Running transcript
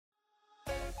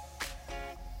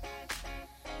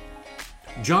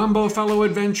Jumbo fellow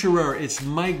adventurer, it's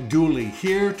Mike Dooley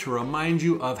here to remind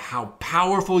you of how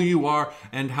powerful you are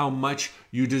and how much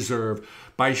you deserve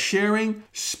by sharing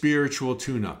spiritual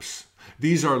tune-ups.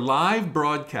 These are live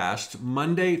broadcasts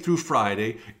Monday through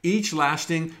Friday, each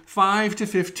lasting 5 to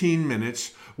 15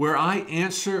 minutes, where I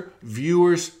answer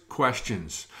viewers'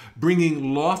 questions,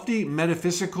 bringing lofty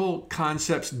metaphysical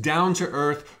concepts down to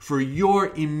earth for your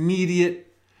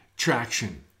immediate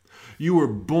traction. You were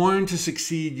born to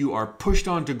succeed. You are pushed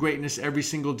on to greatness every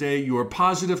single day. Your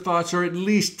positive thoughts are at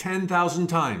least 10,000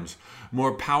 times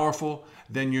more powerful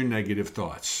than your negative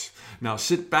thoughts. Now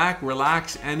sit back,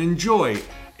 relax, and enjoy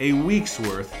a week's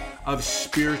worth of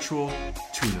spiritual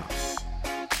tune-ups.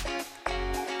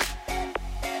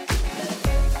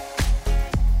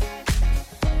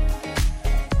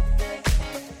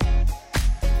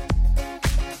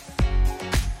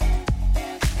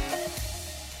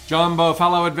 Jumbo,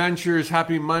 fellow adventurers,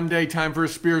 happy Monday. Time for a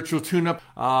spiritual tune-up.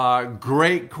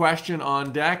 Great question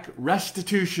on deck.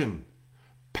 Restitution,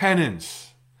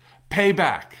 penance,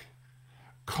 payback,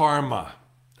 karma.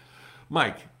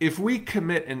 Mike, if we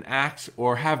commit an act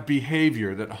or have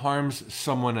behavior that harms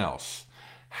someone else,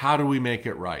 how do we make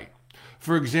it right?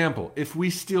 For example, if we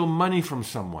steal money from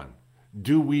someone,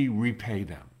 do we repay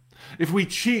them? If we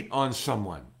cheat on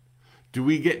someone, do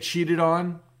we get cheated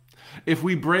on? If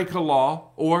we break a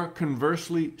law or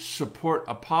conversely support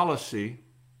a policy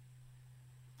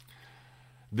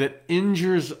that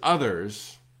injures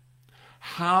others,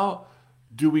 how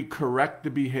do we correct the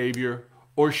behavior,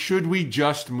 or should we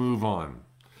just move on?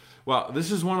 Well, this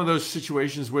is one of those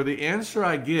situations where the answer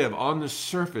I give on the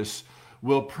surface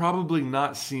will probably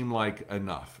not seem like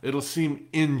enough. It'll seem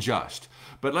unjust.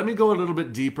 But let me go a little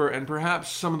bit deeper, and perhaps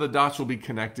some of the dots will be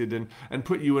connected and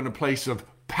put you in a place of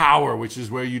power, which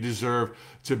is where you deserve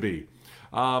to be.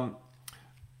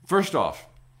 First off,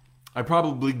 I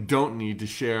probably don't need to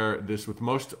share this with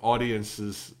most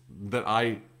audiences that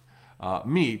I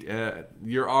meet.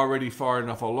 You're already far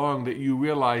enough along that you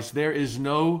realize there is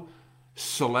no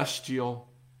celestial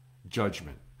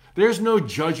judgment. There's no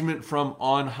judgment from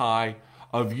on high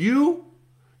of you,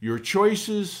 your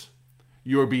choices,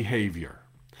 your behavior.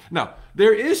 Now,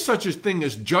 there is such a thing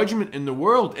as judgment in the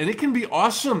world, and it can be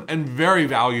awesome and very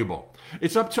valuable.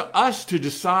 It's up to us to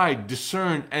decide,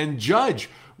 discern, and judge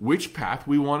which path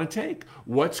we want to take,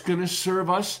 what's going to serve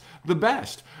us the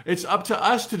best. It's up to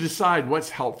us to decide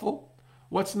what's helpful,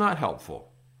 what's not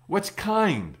helpful, what's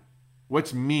kind,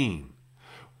 what's mean.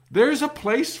 There's a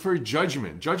place for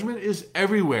judgment. Judgment is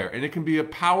everywhere, and it can be a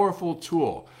powerful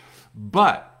tool.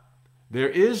 But there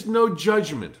is no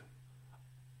judgment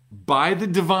by the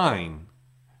divine,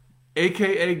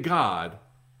 aka God,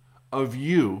 of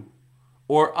you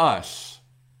or us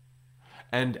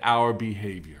and our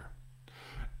behavior.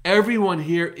 Everyone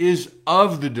here is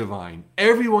of the divine.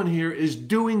 Everyone here is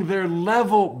doing their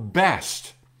level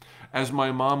best. As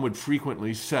my mom would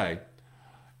frequently say,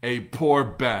 a poor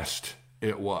best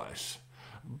it was.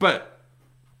 But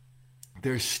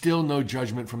there's still no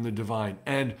judgment from the divine.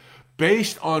 And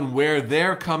based on where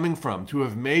they're coming from to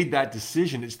have made that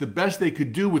decision, it's the best they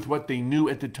could do with what they knew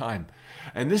at the time.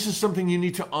 And this is something you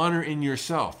need to honor in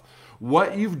yourself.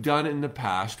 What you've done in the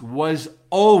past was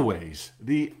always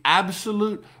the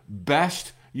absolute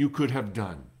best you could have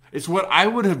done. It's what I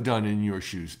would have done in your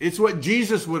shoes. It's what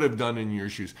Jesus would have done in your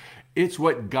shoes. It's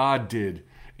what God did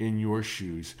in your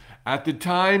shoes. At the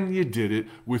time you did it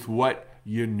with what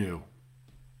you knew.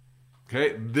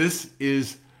 Okay, this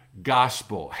is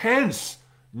gospel. Hence,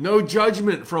 no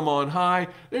judgment from on high.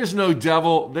 There's no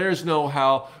devil. There's no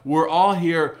hell. We're all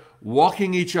here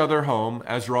walking each other home,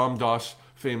 as Ram Dass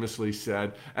famously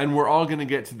said, and we're all going to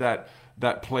get to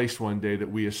that place one day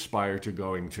that we aspire to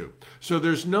going to. So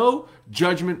there's no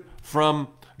judgment from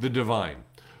the divine.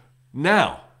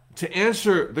 Now, to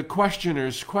answer the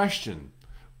questioner's question,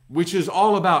 which is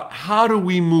all about how do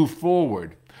we move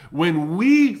forward when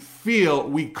we feel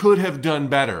we could have done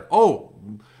better. Oh,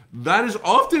 that is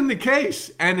often the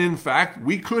case. And in fact,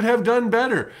 we could have done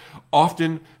better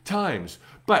oftentimes.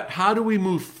 But how do we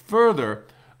move further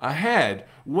ahead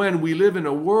when we live in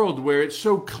a world where it's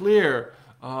so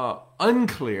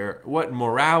unclear what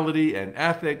morality and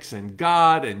ethics and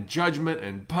God and judgment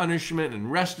and punishment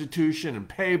and restitution and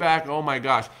payback, oh my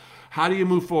gosh, how do you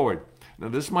move forward? Now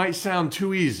this might sound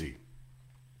too easy.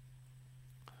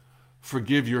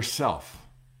 Forgive yourself.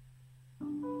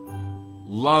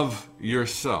 Love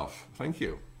yourself. Thank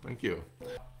you. Thank you.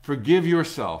 Forgive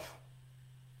yourself.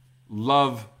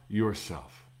 Love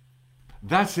yourself.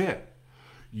 That's it.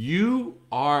 You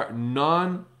are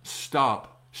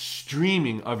non-stop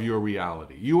streaming of your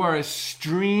reality. You are a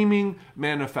streaming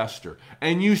manifester.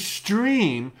 And you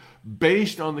stream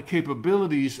based on the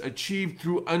capabilities achieved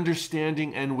through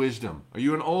understanding and wisdom. Are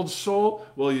you an old soul?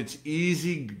 Well, it's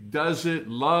easy, does it,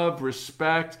 love,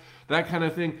 respect, that kind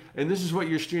of thing. And this is what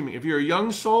you're streaming. If you're a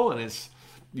young soul and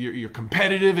you're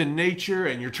competitive in nature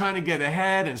and you're trying to get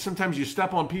ahead and sometimes you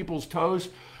step on people's toes,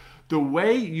 the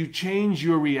way you change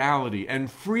your reality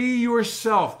and free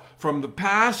yourself from the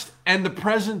past and the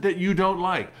present that you don't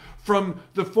like, from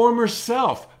the former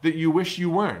self that you wish you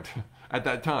weren't at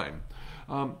that time,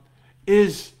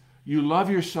 is you love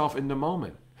yourself in the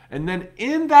moment. And then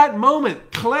in that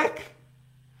moment, click,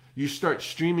 you start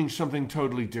streaming something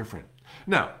totally different.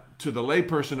 Now, to the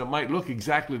layperson, it might look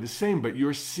exactly the same, but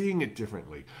you're seeing it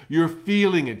differently. You're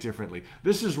feeling it differently.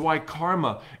 This is why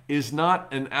karma is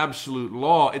not an absolute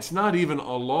law. It's not even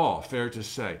a law, fair to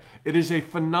say. It is a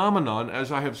phenomenon,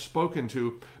 as I have spoken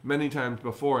to many times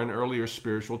before in earlier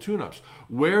spiritual tune-ups,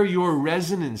 where your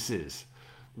resonance is.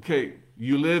 Okay,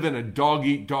 you live in a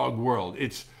dog-eat-dog world.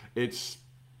 It's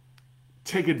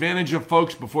take advantage of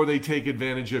folks before they take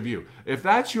advantage of you. If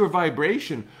that's your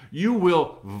vibration, you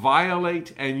will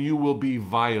violate and you will be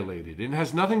violated. It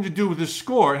has nothing to do with the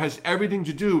score. It has everything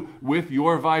to do with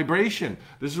your vibration.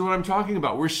 This is what I'm talking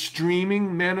about. We're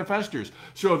streaming manifestors.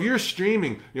 So if you're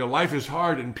streaming, life is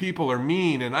hard and people are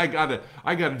mean and I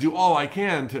gotta do all I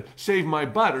can to save my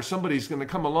butt, or somebody's gonna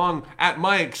come along at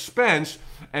my expense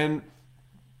and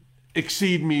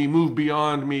exceed me, move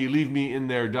beyond me, leave me in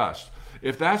their dust.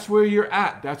 If that's where you're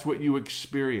at, that's what you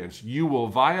experience. You will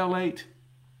violate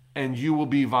and you will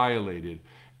be violated,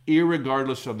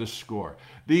 irregardless of the score.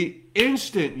 The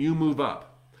instant you move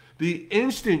up, the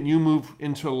instant you move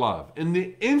into love, and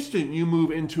the instant you move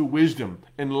into wisdom,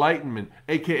 enlightenment,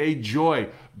 aka joy,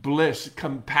 bliss,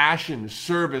 compassion,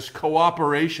 service,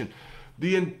 cooperation,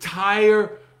 the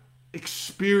entire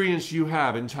experience you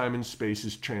have in time and space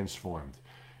is transformed.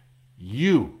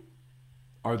 You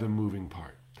are the moving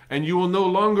part. And you will no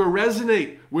longer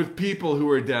resonate with people who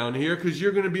are down here because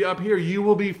you're going to be up here. You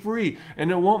will be free.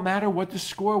 And it won't matter what the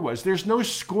score was. There's no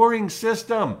scoring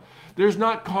system. There's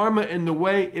not karma in the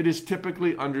way it is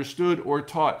typically understood or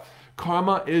taught.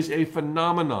 Karma is a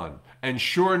phenomenon. And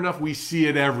sure enough, we see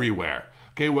it everywhere.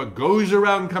 Okay, what goes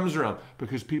around comes around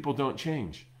because people don't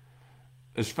change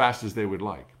as fast as they would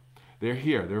like. They're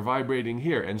here. They're vibrating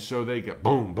here. And so they get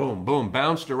boom, boom, boom,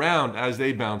 bounced around as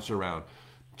they bounce around.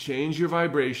 Change your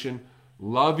vibration,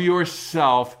 love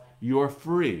yourself, you're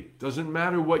free. Doesn't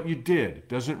matter what you did,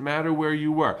 doesn't matter where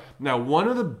you were. Now, one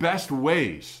of the best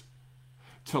ways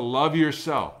to love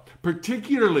yourself,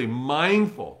 particularly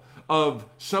mindful of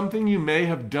something you may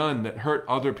have done that hurt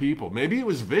other people. Maybe it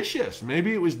was vicious,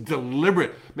 maybe it was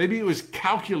deliberate, maybe it was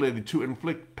calculated to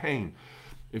inflict pain.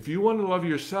 If you want to love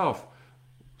yourself,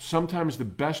 sometimes the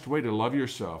best way to love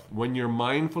yourself, when you're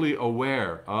mindfully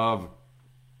aware of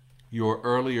your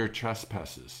earlier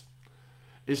trespasses,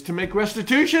 is to make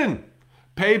restitution,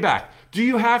 payback. Do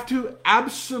you have to?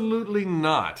 Absolutely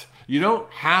not. You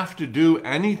don't have to do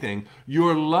anything.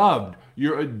 You're loved,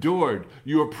 you're adored,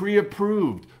 you're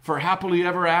pre-approved for happily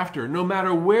ever after, no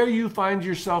matter where you find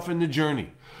yourself in the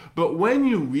journey. But when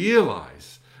you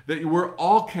realize that we're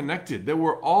all connected, that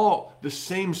we're all the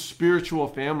same spiritual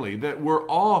family, that we're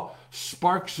all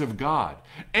sparks of God,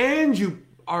 and you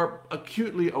are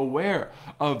acutely aware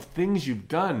of things you've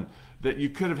done that you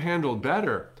could have handled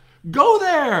better, go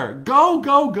there.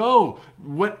 Go.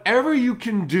 Whatever you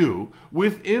can do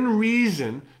within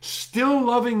reason, still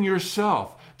loving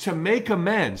yourself to make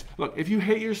amends. Look, if you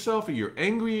hate yourself or you're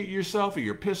angry at yourself or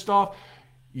you're pissed off,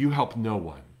 you help no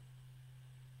one.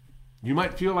 You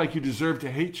might feel like you deserve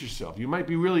to hate yourself. You might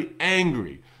be really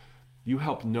angry. You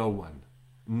help no one,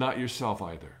 not yourself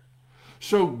either.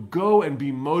 So go and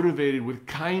be motivated with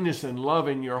kindness and love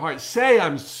in your heart. Say,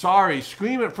 I'm sorry.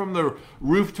 Scream it from the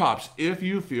rooftops if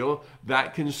you feel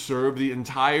that can serve the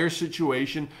entire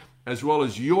situation as well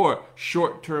as your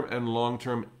short-term and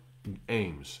long-term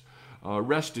aims.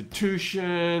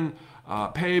 Restitution,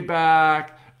 payback,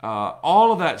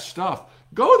 all of that stuff.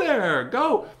 Go there.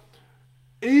 Go.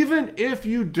 Even if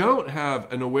you don't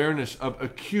have an awareness of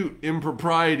acute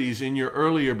improprieties in your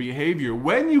earlier behavior,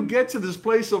 when you get to this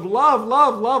place of love,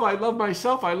 I love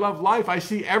myself, I love life, I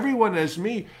see everyone as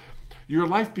me, your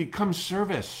life becomes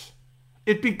service.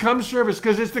 It becomes service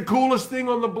because it's the coolest thing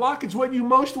on the block. It's what you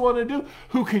most want to do.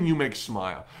 Who can you make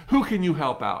smile? Who can you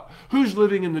help out? Who's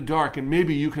living in the dark? And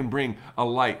maybe you can bring a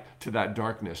light to that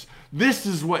darkness. This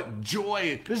is what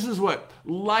joy, this is what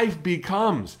life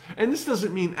becomes. And this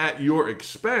doesn't mean at your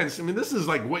expense. I mean, this is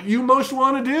like what you most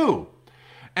want to do.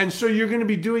 And so you're going to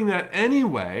be doing that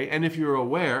anyway. And if you're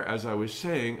aware, as I was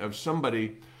saying, of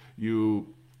somebody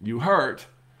you hurt,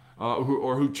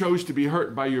 who chose to be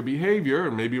hurt by your behavior,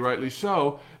 and maybe rightly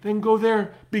so, then go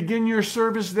there, begin your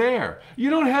service there. You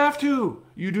don't have to.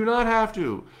 You do not have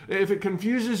to. If it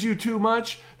confuses you too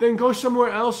much, then go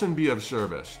somewhere else and be of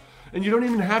service. And you don't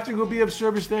even have to go be of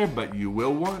service there, but you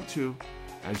will want to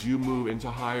as you move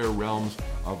into higher realms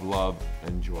of love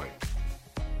and joy.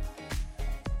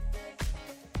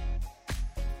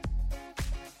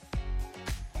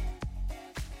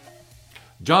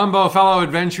 John Bow, fellow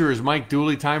adventurers, Mike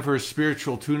Dooley, time for a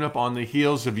spiritual tune-up on the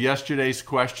heels of yesterday's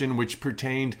question, which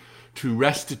pertained to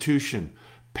restitution,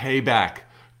 payback,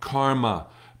 karma,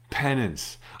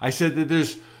 penance. I said that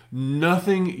there's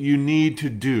nothing you need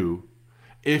to do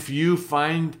if you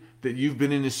find that you've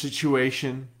been in a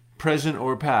situation, present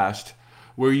or past,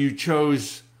 where you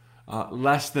chose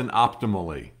less than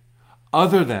optimally,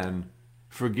 other than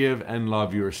forgive and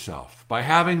love yourself. By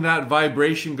having that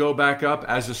vibration go back up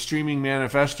as a streaming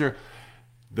manifester,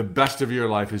 the best of your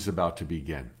life is about to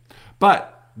begin.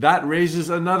 But that raises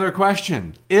another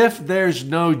question. If there's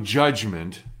no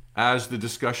judgment, as the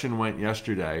discussion went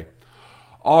yesterday,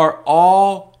 are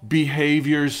all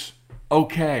behaviors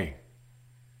okay?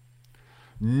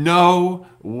 No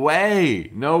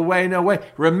way. No way, no way.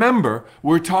 Remember,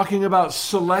 we're talking about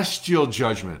celestial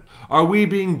judgment. Are we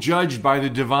being judged by the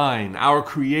divine, our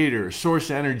creator, source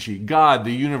energy, God,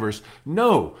 the universe?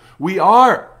 No, we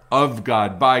are of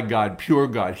God, by God, pure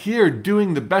God, here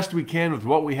doing the best we can with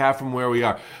what we have from where we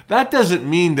are. That doesn't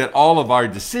mean that all of our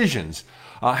decisions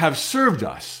have served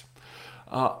us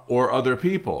or other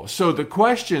people. So the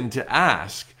question to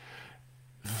ask,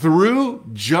 through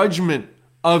judgment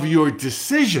of your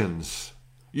decisions,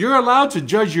 you're allowed to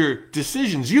judge your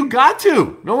decisions. You got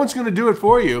to. No one's going to do it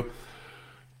for you.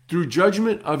 Through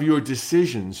judgment of your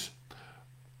decisions,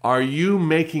 are you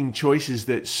making choices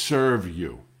that serve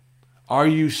you? Are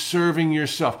you serving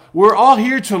yourself? We're all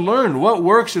here to learn what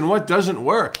works and what doesn't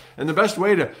work. And the best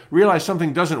way to realize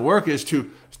something doesn't work is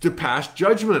to pass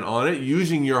judgment on it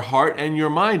using your heart and your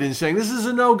mind and saying, this is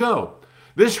a no-go.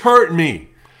 This hurt me.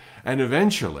 And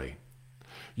eventually,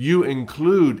 you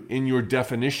include in your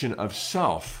definition of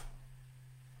self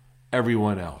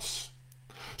everyone else.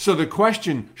 So the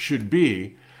question should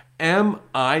be, am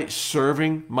I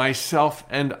serving myself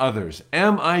and others?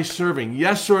 Am I serving?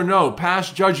 Yes or no?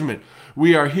 Pass judgment.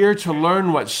 We are here to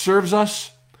learn what serves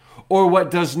us or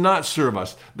what does not serve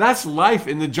us. That's life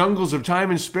in the jungles of time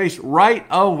and space right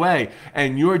away.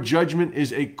 And your judgment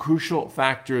is a crucial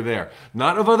factor there.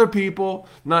 Not of other people,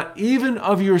 not even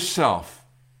of yourself,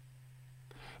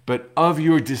 but of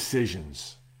your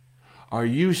decisions. Are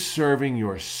you serving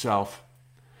yourself?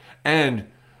 And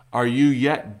are you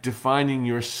yet defining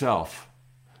yourself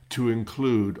to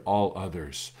include all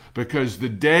others? Because the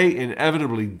day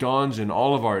inevitably dawns in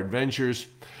all of our adventures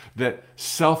that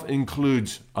self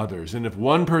includes others. And if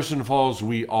one person falls,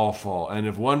 we all fall. And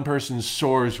if one person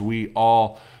soars, we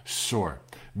all soar.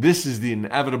 This is the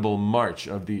inevitable march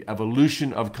of the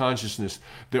evolution of consciousness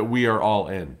that we are all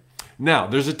in. Now,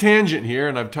 there's a tangent here,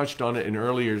 and I've touched on it in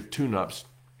earlier tune-ups.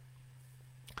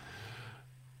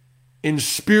 In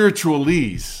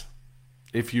spiritualese,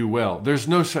 if you will, there's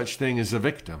no such thing as a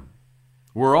victim.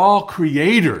 We're all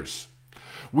creators.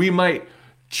 We might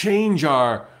change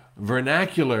our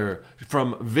vernacular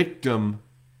from victim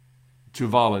to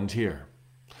volunteer.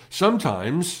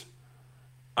 Sometimes,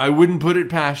 I wouldn't put it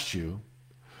past you,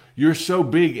 you're so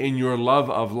big in your love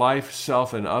of life,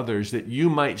 self, and others that you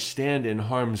might stand in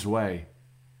harm's way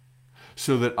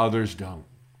so that others don't.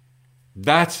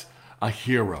 That's a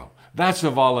hero. That's a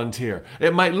volunteer.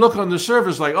 It might look on the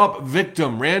surface like, oh,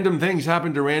 victim, random things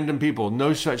happen to random people.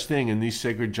 No such thing in these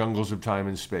sacred jungles of time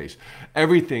and space.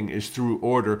 Everything is through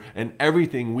order, and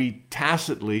everything we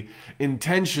tacitly,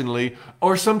 intentionally,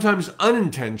 or sometimes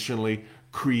unintentionally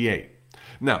create.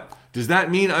 Now, does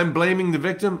that mean I'm blaming the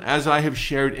victim? As I have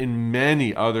shared in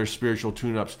many other spiritual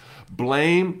tune-ups,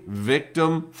 blame,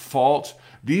 victim, fault,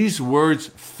 these words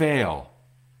fail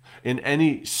in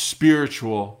any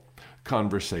spiritual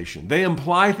conversation. They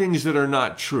imply things that are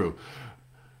not true.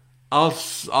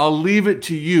 I'll leave it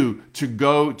to you to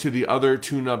go to the other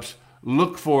tune-ups,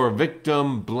 look for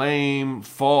victim, blame,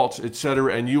 fault,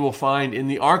 etc., and you will find in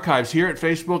the archives here at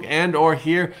Facebook and or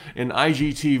here in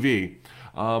IGTV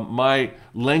my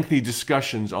lengthy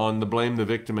discussions on the blame the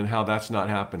victim and how that's not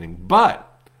happening. But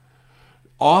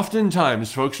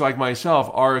oftentimes, folks like myself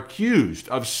are accused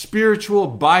of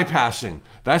spiritual bypassing.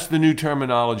 That's the new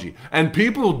terminology. And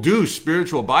people do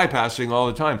spiritual bypassing all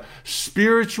the time.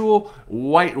 Spiritual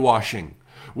whitewashing,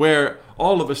 where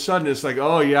all of a sudden it's like,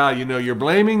 oh yeah, you're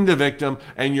blaming the victim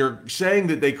and you're saying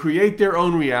that they create their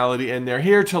own reality and they're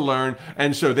here to learn,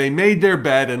 and so they made their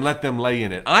bed and let them lay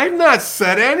in it. I've not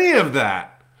said any of that.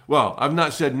 Well, I've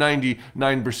not said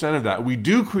 99% of that. We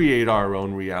do create our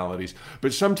own realities,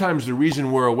 but sometimes the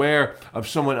reason we're aware of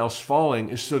someone else falling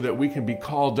is so that we can be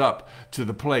called up to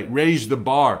the plate, raise the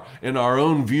bar in our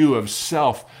own view of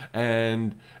self,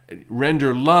 and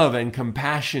render love and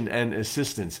compassion and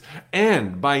assistance.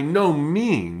 And by no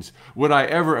means would I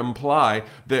ever imply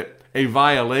that a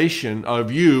violation of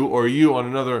you or you on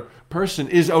another person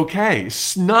is okay.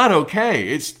 It's not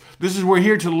okay. This is, we're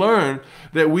here to learn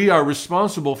that we are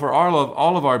responsible for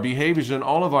all of our behaviors and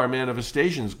all of our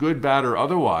manifestations, good, bad, or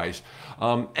otherwise.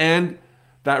 And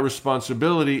that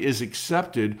responsibility is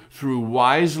accepted through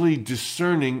wisely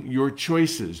discerning your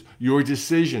choices, your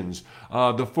decisions.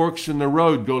 The forks in the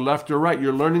road, go left or right.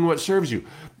 You're learning what serves you.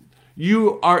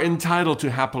 You are entitled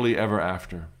to happily ever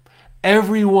after.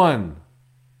 Everyone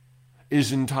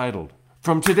is entitled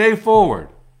from today forward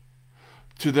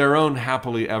to their own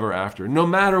happily ever after, no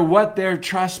matter what their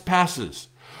trespasses.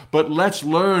 But let's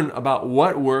learn about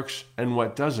what works and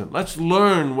what doesn't. Let's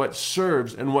learn what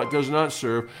serves and what does not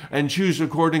serve and choose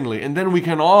accordingly. And then we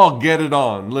can all get it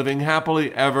on, living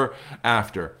happily ever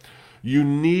after. You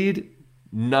need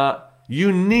to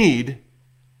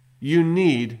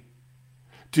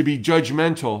be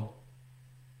judgmental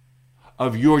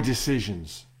of your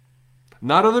decisions.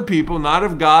 Not other people, not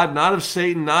of God, not of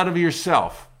Satan, not of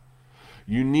yourself.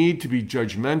 You need to be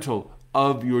judgmental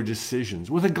of your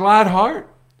decisions with a glad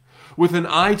heart, with an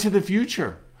eye to the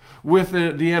future, with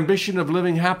the ambition of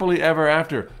living happily ever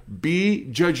after. Be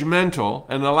judgmental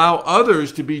and allow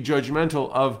others to be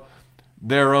judgmental of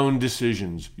their own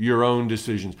decisions, your own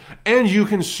decisions. And you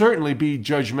can certainly be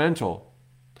judgmental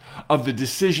of the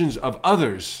decisions of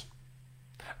others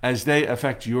as they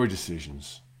affect your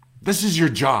decisions. This is your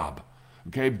job.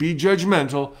 Okay? Be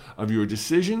judgmental of your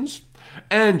decisions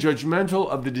and judgmental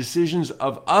of the decisions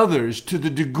of others to the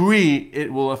degree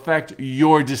it will affect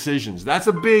your decisions. That's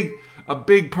a big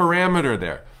parameter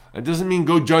there. It doesn't mean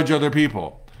go judge other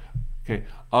people. Okay?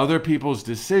 Other people's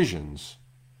decisions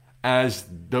as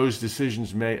those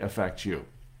decisions may affect you.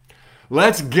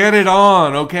 Let's get it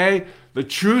on, okay? The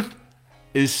truth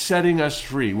is setting us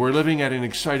free. We're living at an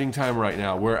exciting time right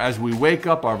now where as we wake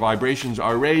up, our vibrations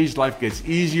are raised, life gets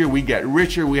easier, we get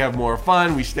richer, we have more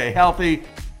fun, we stay healthy.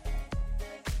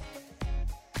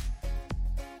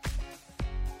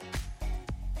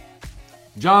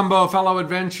 Jumbo, fellow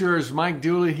adventurers, Mike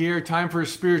Dooley here. Time for a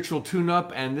spiritual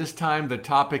tune-up, and this time the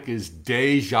topic is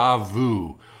deja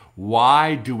vu.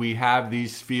 Why do we have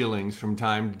these feelings from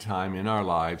time to time in our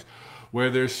lives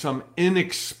where there's some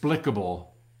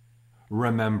inexplicable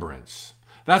remembrance?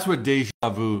 That's what deja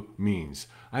vu means.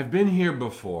 I've been here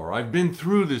before. I've been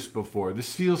through this before.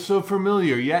 This feels so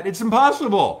familiar, yet it's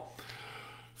impossible.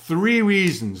 3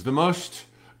 reasons, the most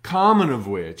common of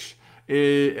which,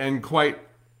 and quite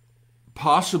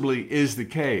possibly is the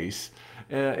case,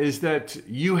 is that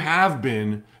you have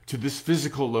been to this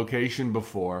physical location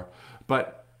before,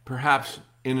 but perhaps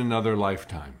in another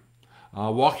lifetime.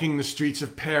 Walking the streets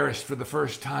of Paris for the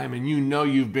first time and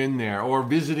you've been there, or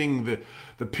visiting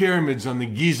the pyramids on the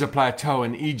Giza Plateau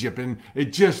in Egypt, and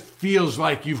it just feels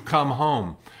like you've come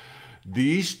home.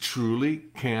 These truly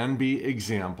can be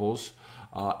examples,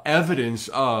 evidence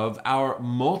of our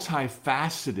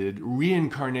multifaceted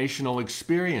reincarnational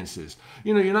experiences.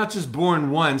 You're not just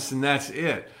born once and that's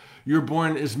it. You're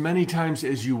born as many times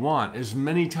as you want, as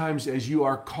many times as you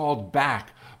are called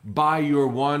back by your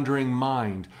wandering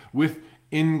mind with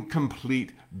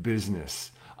incomplete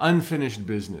business, unfinished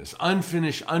business,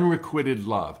 unfinished, unrequited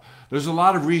love. There's a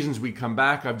lot of reasons we come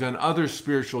back. I've done other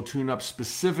spiritual tune-ups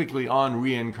specifically on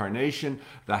reincarnation,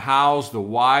 the hows, the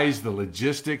whys, the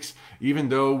logistics. Even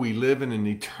though we live in an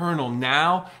eternal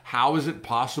now, how is it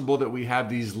possible that we have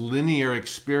these linear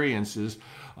experiences,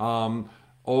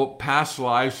 past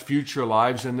lives, future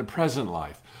lives, and the present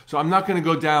life? So I'm not going to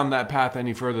go down that path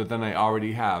any further than I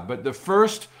already have. But the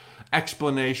first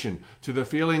explanation to the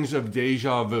feelings of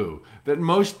deja vu that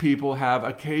most people have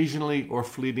occasionally or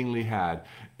fleetingly had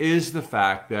is the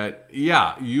fact that,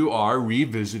 you are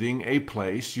revisiting a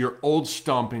place, your old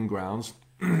stomping grounds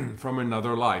from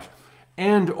another life,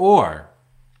 and or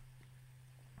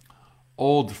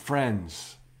old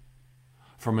friends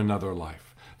from another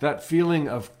life. That feeling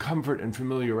of comfort and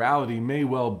familiarity may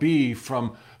well be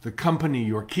from the company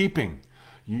you're keeping.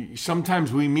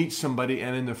 Sometimes we meet somebody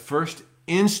and in the first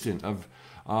instant of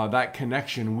that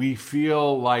connection, we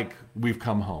feel like we've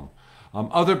come home.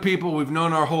 Other people we've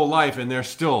known our whole life and they're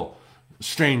still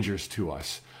strangers to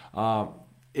us.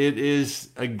 it is,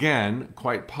 again,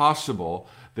 quite possible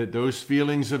that those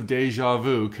feelings of deja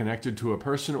vu connected to a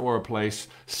person or a place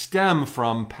stem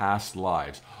from past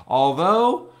lives.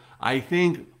 Although I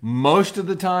think most of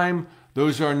the time,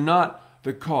 those are not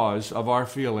the cause of our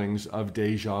feelings of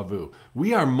deja vu.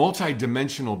 We are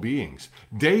multidimensional beings.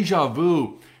 Deja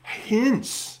vu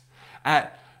hints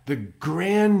at the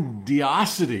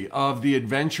grandiosity of the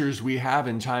adventures we have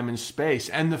in time and space,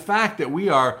 and the fact that we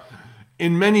are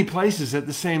in many places at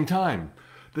the same time.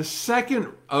 The second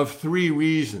of three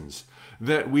reasons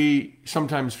that we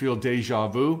sometimes feel deja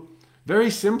vu, very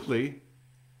simply,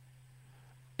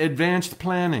 advanced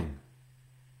planning,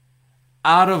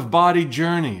 out-of-body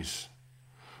journeys.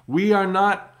 We are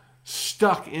not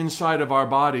stuck inside of our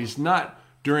bodies, not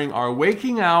during our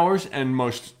waking hours, and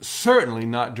most certainly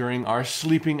not during our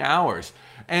sleeping hours.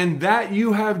 And that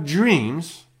you have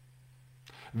dreams,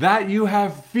 that you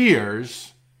have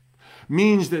fears,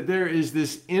 means that there is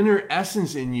this inner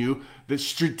essence in you that's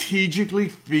strategically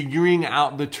figuring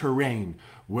out the terrain.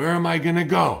 Where am I going to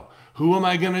go? Who am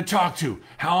I going to talk to?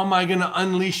 How am I going to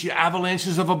unleash the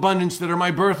avalanches of abundance that are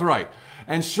my birthright?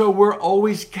 And so we're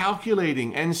always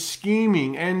calculating and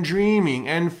scheming and dreaming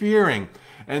and fearing.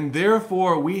 And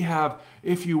therefore we have,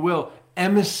 if you will,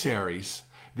 emissaries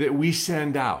that we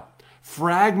send out.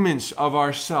 Fragments of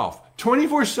ourself.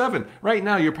 24/7. Right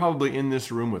now, you're probably in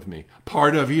this room with me,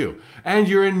 part of you. And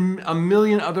you're in a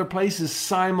million other places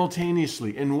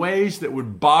simultaneously in ways that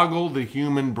would boggle the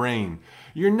human brain.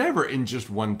 You're never in just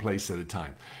one place at a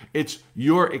time. It's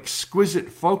your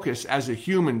exquisite focus as a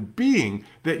human being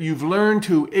that you've learned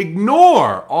to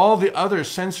ignore all the other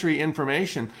sensory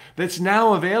information that's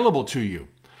now available to you.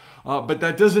 But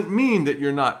that doesn't mean that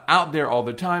you're not out there all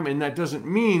the time, and that doesn't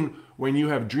mean when you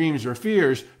have dreams or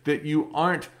fears that you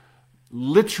aren't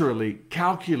literally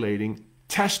calculating,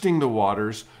 testing the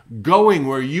waters, going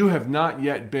where you have not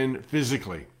yet been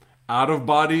physically.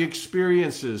 Out-of-body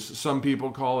experiences, some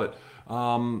people call it,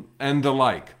 and the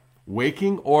like,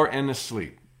 waking or in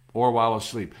asleep, or while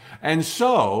asleep. And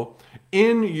so,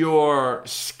 in your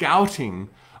scouting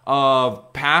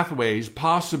of pathways,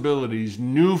 possibilities,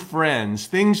 new friends,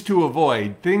 things to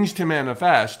avoid, things to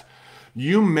manifest,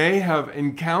 you may have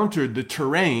encountered the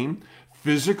terrain,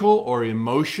 physical or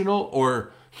emotional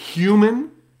or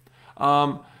human,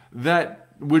 that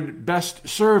would best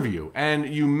serve you. And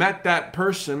you met that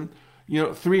person,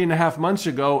 3.5 months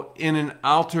ago in an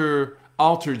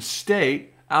altered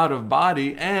state, out of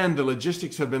body, and the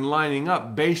logistics have been lining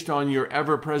up based on your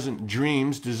ever-present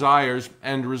dreams, desires,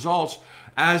 and results,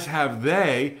 as have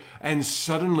they. And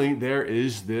suddenly there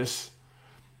is this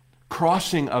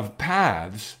crossing of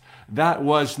paths that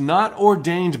was not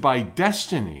ordained by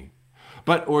destiny,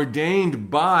 but ordained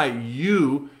by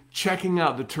you checking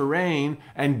out the terrain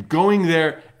and going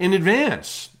there in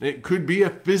advance. It could be a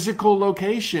physical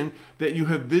location that you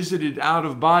have visited out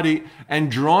of body and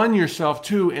drawn yourself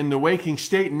to in the waking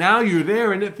state. Now you're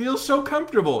there and it feels so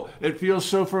comfortable. It feels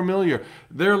so familiar.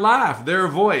 Their laugh, their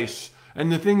voice, and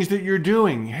the things that you're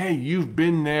doing. Hey, you've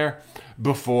been there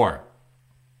before.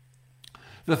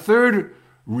 The third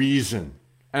reason,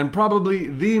 and probably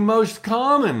the most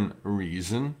common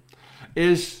reason,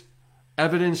 is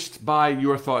evidenced by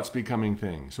your thoughts becoming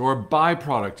things, or a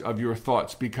byproduct of your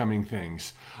thoughts becoming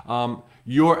things.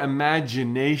 Your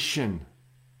imagination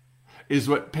is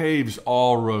what paves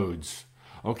all roads.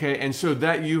 Okay, and so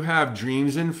that you have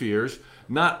dreams and fears,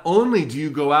 not only do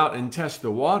you go out and test the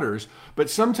waters, but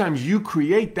sometimes you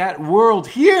create that world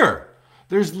here.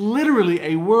 There's literally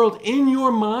a world in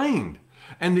your mind.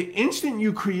 And the instant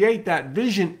you create that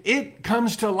vision, it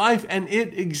comes to life and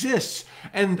it exists.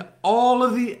 And all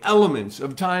of the elements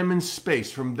of time and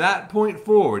space from that point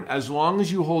forward, as long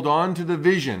as you hold on to the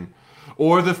vision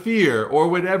or the fear or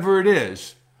whatever it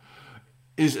is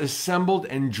assembled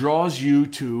and draws you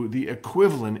to the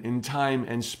equivalent in time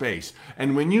and space.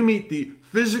 And when you meet the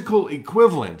physical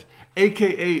equivalent,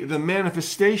 aka the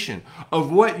manifestation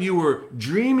of what you were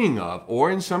dreaming of,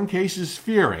 or in some cases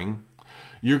fearing,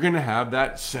 you're going to have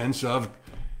that sense of,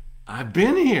 I've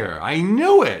been here. I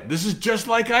knew it. This is just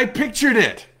like I pictured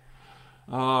it.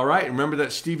 All right. Remember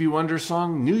that Stevie Wonder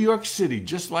song, New York City,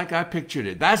 just like I pictured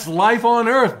it. That's life on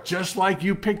earth, just like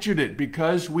you pictured it,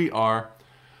 because we are,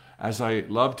 as I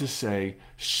love to say,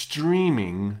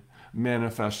 streaming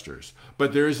manifestors.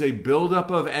 But there is a buildup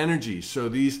of energy. So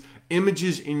these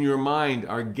images in your mind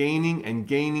are gaining and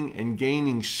gaining and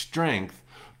gaining strength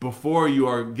before you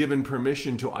are given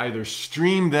permission to either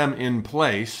stream them in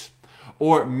place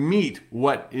or meet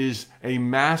what is a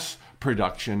mass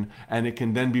production, and it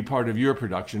can then be part of your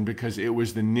production because it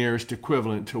was the nearest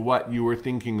equivalent to what you were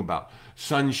thinking about.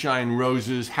 Sunshine,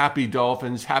 roses, happy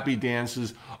dolphins, happy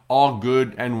dances, all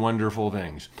good and wonderful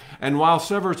things. And while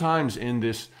several times in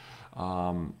this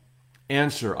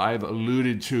answer I've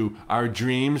alluded to our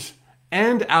dreams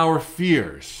and our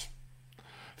fears,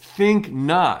 think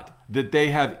not that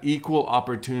they have equal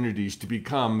opportunities to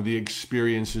become the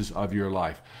experiences of your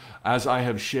life. As I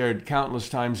have shared countless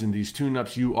times in these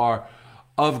tune-ups, you are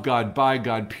of God, by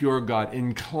God, pure God,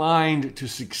 inclined to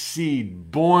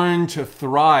succeed, born to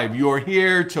thrive. You're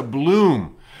here to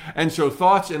bloom. And so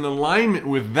thoughts in alignment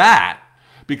with that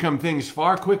become things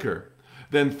far quicker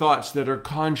than thoughts that are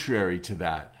contrary to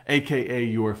that, aka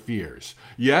your fears.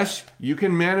 Yes, you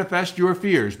can manifest your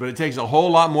fears, but it takes a whole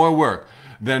lot more work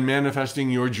than manifesting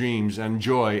your dreams and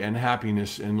joy and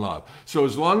happiness and love. So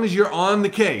as long as you're on the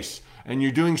case and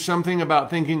you're doing something about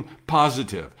thinking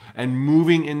positive and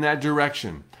moving in that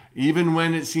direction, even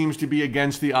when it seems to be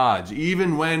against the odds,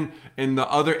 even when in the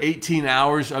other 18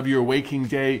 hours of your waking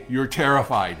day you're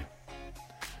terrified,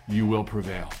 you will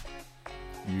prevail.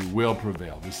 You will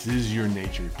prevail. This is your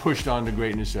nature. You're pushed on to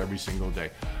greatness every single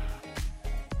day.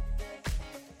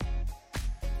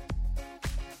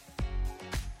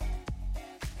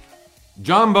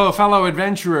 Jumbo, fellow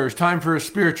adventurers, time for a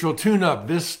spiritual tune-up.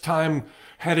 This time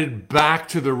headed back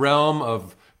to the realm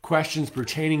of questions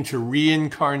pertaining to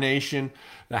reincarnation,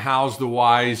 the hows, the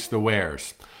whys, the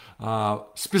wheres.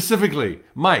 Specifically,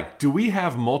 Mike, do we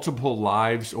have multiple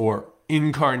lives or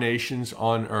incarnations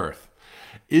on earth?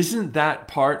 Isn't that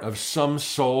part of some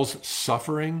soul's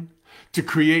suffering to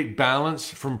create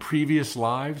balance from previous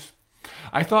lives?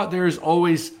 I thought there is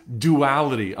always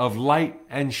duality of light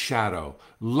and shadow,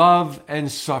 love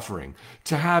and suffering,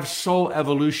 to have soul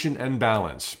evolution and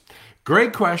balance.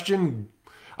 Great question.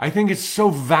 I think it's so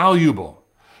valuable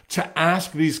to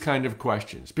ask these kind of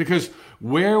questions because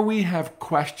where we have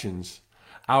questions,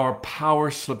 our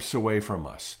power slips away from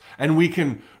us. And we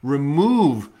can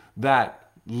remove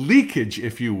that leakage,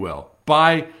 if you will,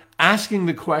 by asking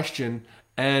the question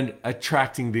and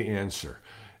attracting the answer.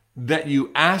 That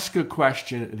you ask a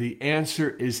question, the answer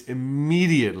is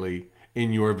immediately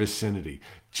in your vicinity.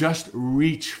 Just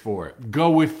reach for it. Go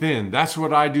within. That's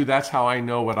what I do. That's how I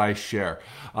know what I share.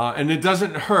 And it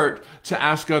doesn't hurt to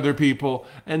ask other people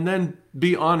and then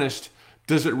be honest.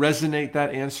 Does it resonate,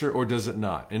 that answer, or does it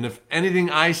not? And if anything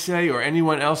I say or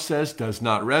anyone else says does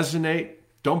not resonate,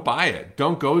 don't buy it.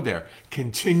 Don't go there.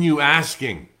 Continue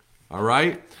asking. All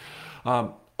right?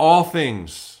 All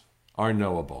things are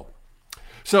knowable.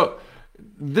 So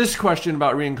this question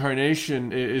about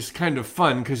reincarnation is kind of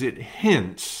fun because it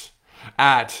hints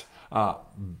at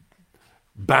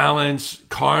balance,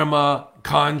 karma,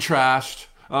 contrast,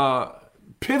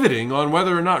 pivoting on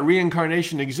whether or not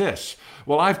reincarnation exists.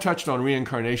 Well, I've touched on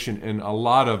reincarnation in a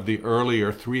lot of the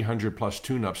earlier 300 plus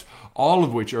tune-ups, all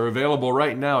of which are available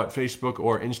right now at Facebook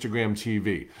or Instagram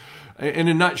TV. In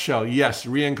a nutshell, yes,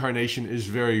 reincarnation is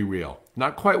very real.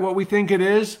 Not quite what we think it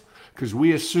is, because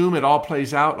we assume it all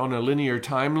plays out on a linear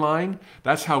timeline.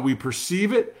 That's how we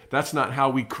perceive it. That's not how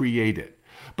we create it.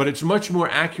 But it's much more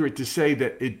accurate to say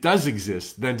that it does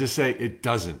exist than to say it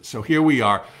doesn't. So here we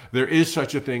are. There is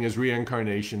such a thing as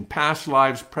reincarnation. Past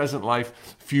lives, present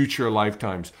life, future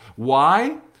lifetimes.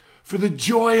 Why? For the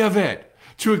joy of it.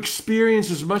 To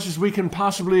experience as much as we can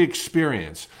possibly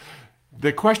experience.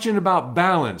 The question about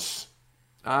balance,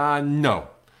 no.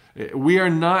 We are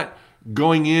not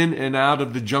going in and out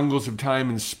of the jungles of time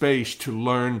and space to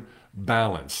learn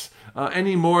balance,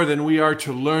 any more than we are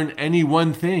to learn any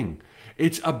one thing.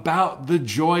 It's about the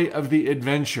joy of the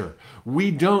adventure. We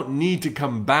don't need to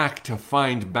come back to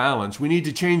find balance. We need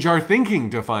to change our thinking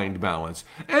to find balance.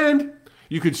 And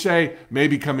you could say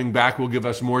maybe coming back will give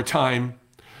us more time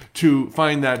to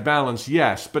find that balance.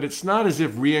 Yes, but it's not as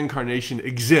if reincarnation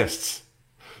exists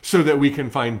so that we can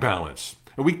find balance.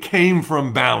 We came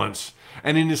from balance.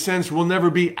 And in a sense, we'll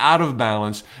never be out of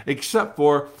balance except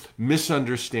for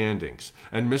misunderstandings.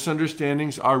 And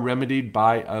misunderstandings are remedied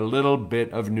by a little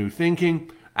bit of new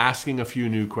thinking, asking a few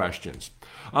new questions.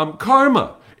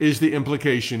 Karma is the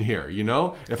implication here. You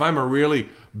know, if I'm a really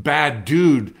bad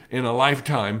dude in a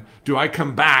lifetime, do I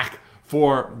come back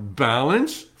for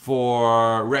balance,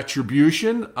 for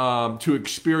retribution, to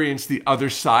experience the other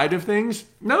side of things?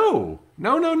 No.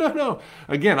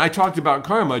 Again, I talked about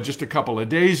karma just a couple of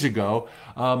days ago.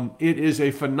 It is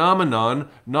a phenomenon,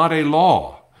 not a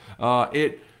law.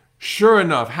 It sure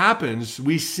enough happens.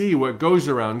 We see what goes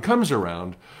around comes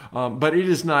around, but it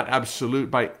is not absolute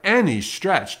by any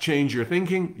stretch. Change your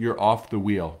thinking, you're off the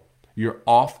wheel. You're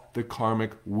off the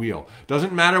karmic wheel.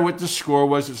 Doesn't matter what the score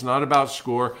was. It's not about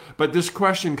score. But this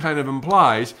question kind of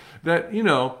implies that,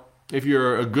 if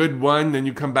you're a good one, then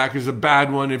you come back as a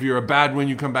bad one. If you're a bad one,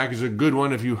 you come back as a good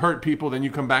one. If you hurt people, then you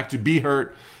come back to be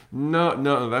hurt.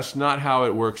 No, that's not how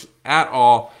it works at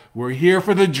all. We're here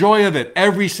for the joy of it.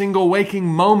 Every single waking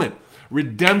moment.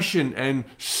 Redemption and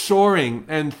soaring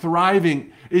and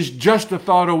thriving is just a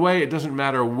thought away. It doesn't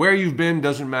matter where you've been.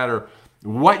 Doesn't matter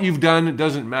what you've done. It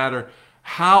doesn't matter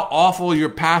how awful your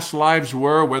past lives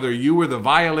were, whether you were the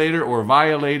violator or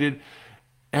violated.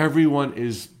 Everyone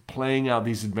is playing out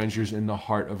these adventures in the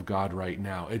heart of God right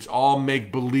now. It's all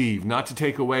make-believe, not to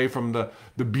take away from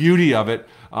the beauty of it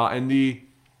and the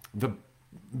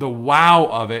wow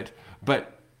of it,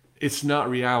 but it's not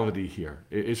reality here.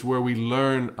 It's where we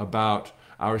learn about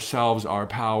ourselves, our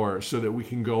power, so that we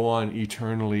can go on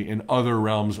eternally in other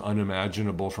realms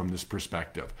unimaginable from this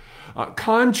perspective.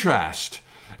 Contrast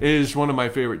is one of my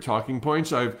favorite talking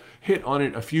points. I've hit on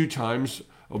it a few times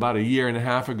about a year and a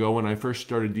half ago when I first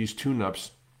started these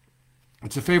tune-ups.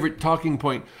 It's a favorite talking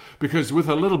point because with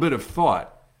a little bit of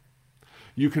thought,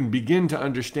 you can begin to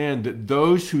understand that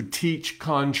those who teach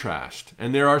contrast,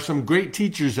 and there are some great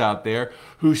teachers out there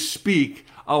who speak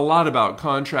a lot about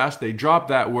contrast, they drop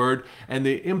that word, and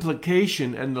the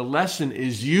implication and the lesson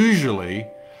is usually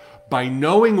by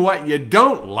knowing what you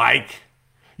don't like,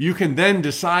 you can then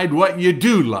decide what you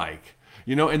do like.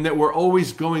 And that we're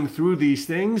always going through these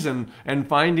things and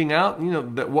finding out,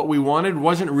 that what we wanted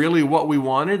wasn't really what we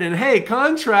wanted. And hey,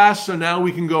 contrast, so now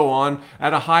we can go on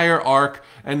at a higher arc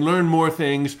and learn more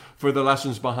things for the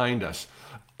lessons behind us.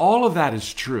 All of that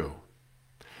is true,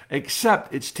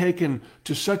 except it's taken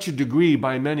to such a degree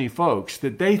by many folks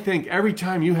that they think every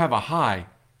time you have a high,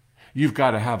 you've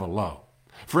got to have a low.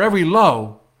 For every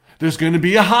low, there's going to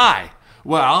be a high.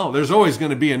 Well, there's always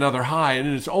going to be another high,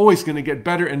 and it's always going to get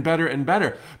better and better and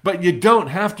better. But you don't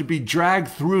have to be dragged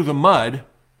through the mud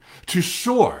to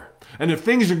soar. And if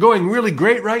things are going really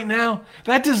great right now,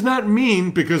 that does not mean,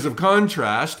 because of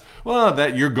contrast,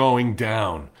 that you're going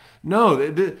down. No,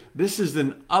 this is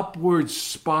an upward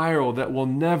spiral that will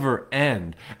never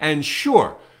end. And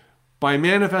sure, by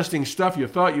manifesting stuff you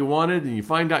thought you wanted and you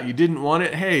find out you didn't want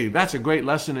it, hey, that's a great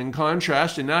lesson in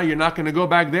contrast, and now you're not going to go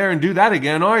back there and do that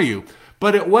again, are you?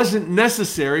 But it wasn't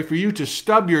necessary for you to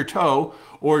stub your toe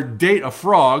or date a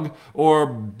frog or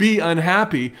be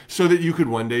unhappy so that you could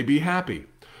one day be happy.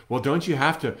 Well, don't you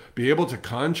have to be able to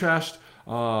contrast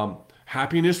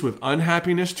happiness with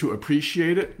unhappiness to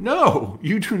appreciate it? No,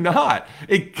 you do not.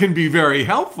 It can be very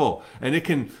helpful, and it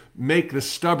can make the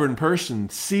stubborn person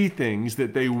see things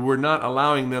that they were not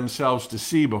allowing themselves to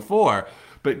see before.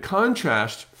 But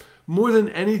contrast, more than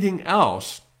anything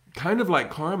else, kind of like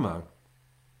karma,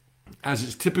 as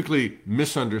it's typically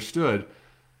misunderstood,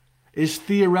 is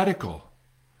theoretical.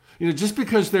 Just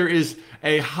because there is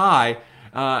a high,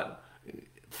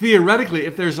 theoretically,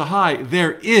 if there's a high,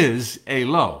 there is a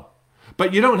low.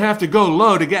 But you don't have to go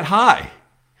low to get high.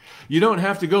 You don't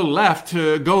have to go left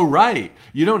to go right.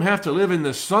 You don't have to live in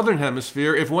the southern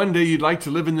hemisphere if one day you'd like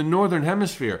to live in the northern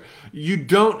hemisphere. You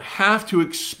don't have to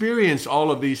experience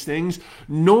all of these things,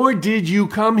 nor did you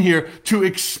come here to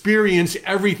experience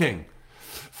everything.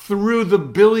 Through the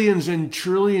billions and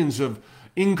trillions of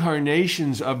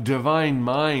incarnations of divine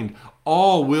mind,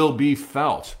 all will be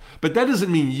felt. But that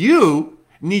doesn't mean you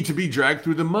need to be dragged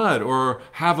through the mud, or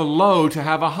have a low to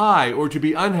have a high, or to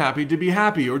be unhappy to be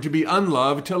happy, or to be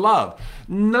unloved to love.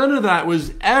 None of that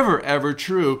was ever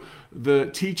true. The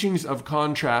teachings of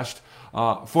contrast,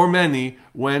 for many,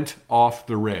 went off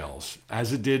the rails,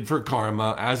 as it did for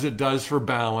karma, as it does for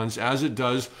balance, as it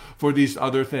does for these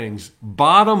other things.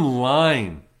 Bottom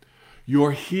line,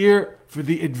 you're here for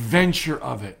the adventure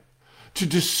of it, to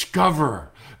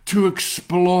discover, to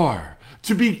explore,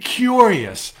 to be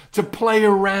curious, to play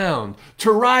around,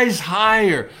 to rise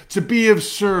higher, to be of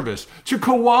service, to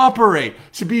cooperate,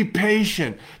 to be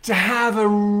patient, to have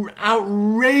an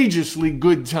outrageously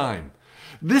good time.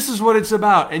 This is what it's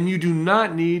about, and you do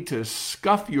not need to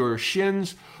scuff your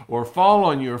shins or fall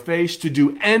on your face to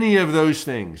do any of those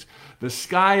things. The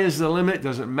sky is the limit.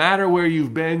 Doesn't matter where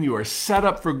you've been. You are set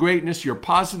up for greatness. Your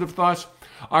positive thoughts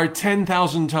are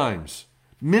 10,000 times,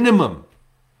 minimum,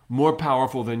 more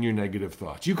powerful than your negative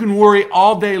thoughts. You can worry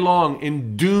all day long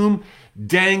in doom,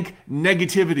 dank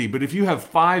negativity, but if you have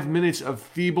 5 minutes of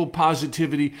feeble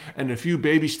positivity and a few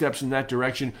baby steps in that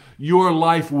direction, your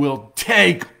life will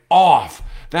take off.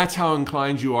 That's how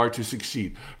inclined you are to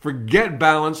succeed. Forget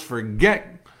balance,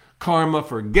 forget karma,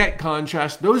 forget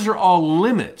contrast. Those are all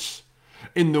limits.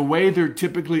 in the way they're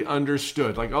typically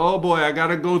understood. Like, oh boy, I got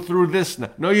to go through this now.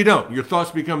 No, you don't. Your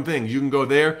thoughts become things. You can go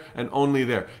there and only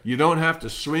there. You don't have to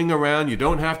swing around. You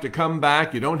don't have to come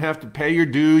back. You don't have to pay your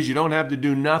dues. You don't have to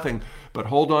do nothing but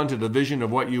hold on to the vision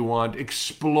of what you want.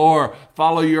 Explore.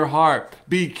 Follow your heart.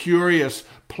 Be curious.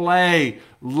 Play.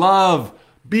 Love.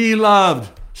 Be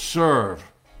loved. Serve.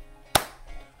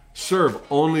 Serve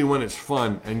only when it's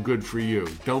fun and good for you.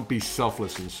 Don't be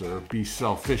selfless and serve. Be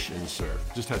selfish and serve.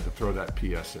 Just had to throw that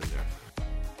PS in there.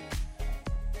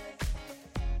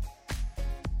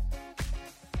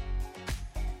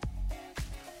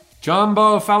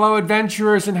 Jumbo, fellow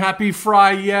adventurers, and happy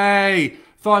Friday.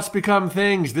 Thoughts become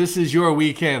things. This is your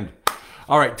weekend.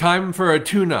 All right, time for a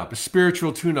tune-up, a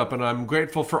spiritual tune-up, and I'm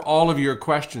grateful for all of your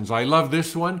questions. I love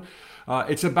this one.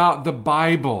 It's about the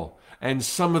Bible and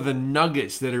some of the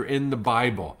nuggets that are in the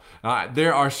Bible.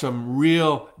 There are some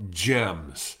real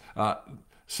gems.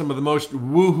 Some of the most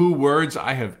woohoo words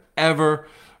I have ever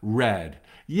read.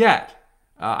 Yet,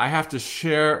 I have to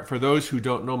share, for those who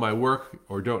don't know my work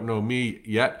or don't know me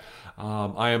yet,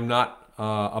 I am not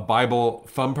a Bible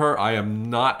thumper. I am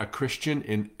not a Christian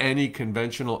in any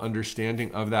conventional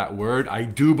understanding of that word. I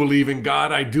do believe in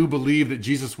God. I do believe that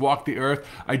Jesus walked the earth.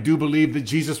 I do believe that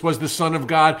Jesus was the Son of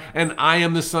God, and I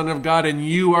am the Son of God, and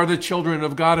you are the children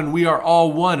of God, and we are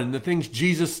all one. And the things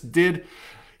Jesus did,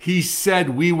 he said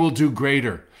we will do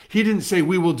greater. He didn't say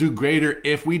we will do greater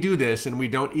if we do this and we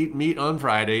don't eat meat on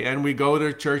Friday and we go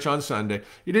to church on Sunday.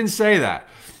 He didn't say that.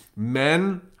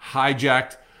 Men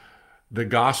hijacked the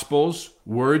Gospels,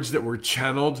 words that were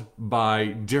channeled by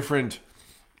different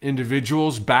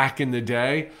individuals back in the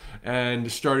day,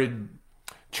 and started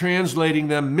translating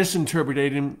them,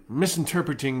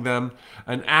 misinterpreting them,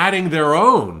 and adding their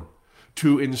own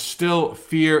to instill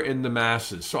fear in the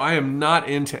masses. So I am not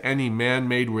into any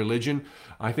man-made religion.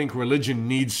 I think religion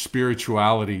needs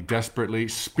spirituality desperately.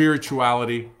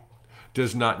 Spirituality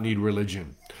does not need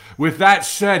religion. With that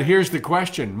said, here's the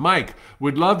question. Mike,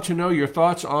 would love to know your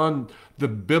thoughts on the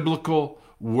biblical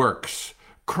works,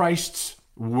 Christ's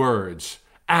words.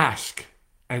 Ask,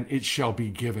 and it shall be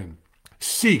given.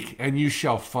 Seek, and you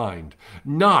shall find.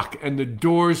 Knock, and the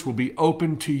doors will be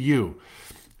open to you,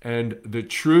 and the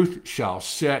truth shall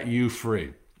set you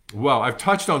free. Well, I've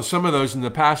touched on some of those in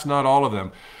the past, not all of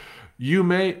them.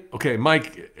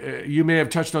 Mike, you may have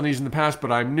touched on these in the past,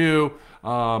 but I'm new.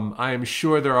 I am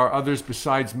sure there are others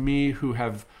besides me who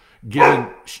have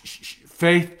given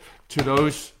faith to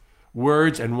those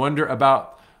words and wonder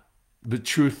about the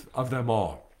truth of them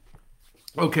all.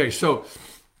 Okay, so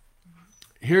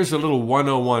here's a little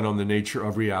 101 on the nature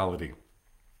of reality.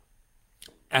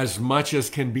 As much as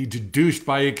can be deduced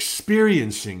by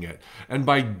experiencing it and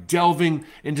by delving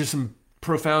into some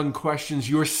profound questions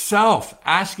yourself,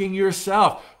 asking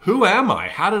yourself, who am I?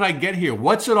 How did I get here?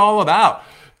 What's it all about?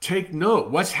 Take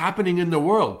note. What's happening in the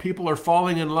world? People are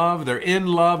falling in love. They're in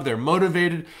love. They're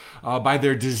motivated by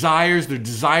their desires. Their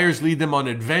desires lead them on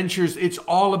adventures. It's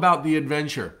all about the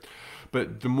adventure.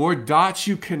 But the more dots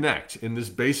you connect in this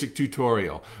basic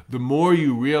tutorial, the more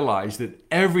you realize that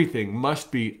everything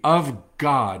must be of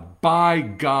God, by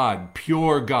God,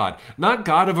 pure God. Not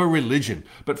God of a religion,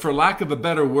 but for lack of a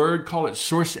better word, call it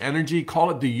source energy,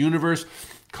 call it the universe,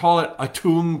 call it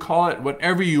Atum, call it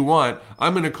whatever you want.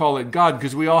 I'm going to call it God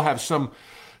because we all have some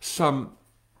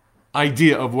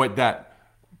idea of what that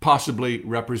possibly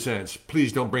represents.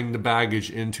 Please don't bring the baggage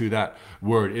into that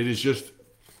word. It is just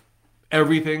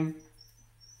everything,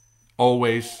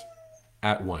 always,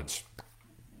 at once.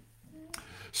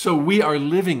 So we are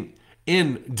living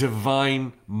in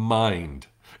divine mind,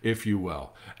 if you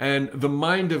will. And the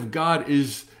mind of God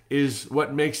is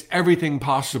what makes everything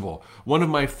possible. One of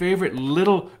my favorite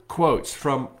little quotes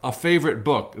from a favorite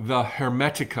book, The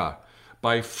Hermetica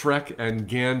by Freke and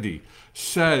Gandhi,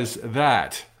 says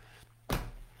that,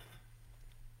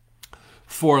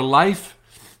 "For life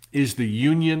is the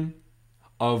union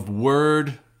of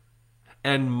word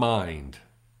and mind."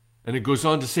 And it goes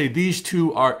on to say these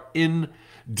two are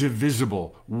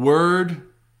indivisible, word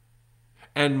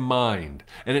and mind.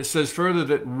 And it says further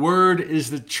that word is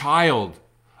the child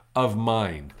of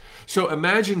mind. So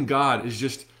imagine God is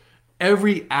just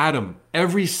every atom,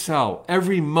 every cell,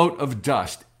 every mote of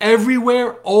dust,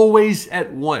 everywhere, always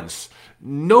at once.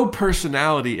 No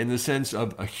personality in the sense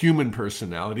of a human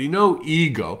personality, no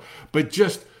ego, but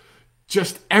just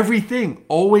everything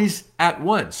always at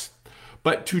once.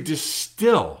 But to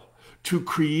distill, to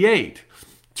create,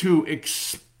 to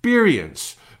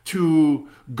experience, to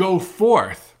go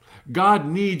forth, God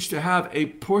needs to have a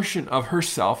portion of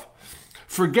herself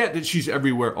forget that she's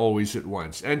everywhere always at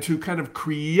once. And to kind of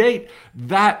create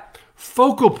that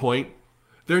focal point,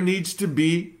 there needs to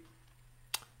be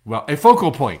Well, a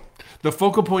focal point. The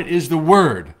focal point is the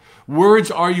word. Words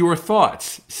are your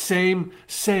thoughts. Same,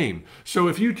 same. So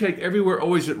if you take everywhere,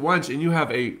 always, at once, and you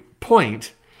have a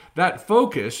point, that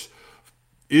focus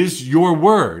is your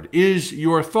word, is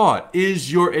your thought,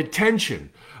 is your attention.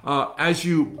 As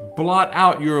you blot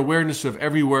out your awareness of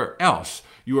everywhere else,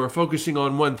 you are focusing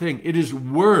on one thing. It is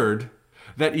word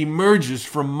that emerges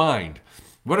from mind.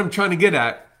 What I'm trying to get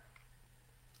at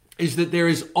is that there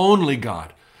is only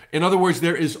God. In other words,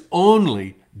 there is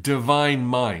only divine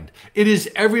mind. It is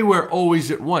everywhere, always,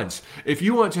 at once. If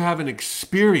you want to have an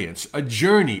experience, a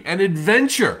journey, an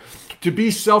adventure, to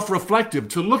be self-reflective,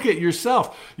 to look at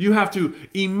yourself, you have to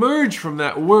emerge from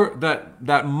that word,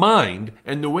 that mind,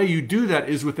 and the way you do that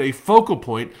is with a focal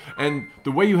point, and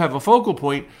the way you have a focal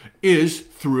point is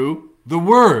through the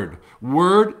word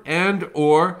and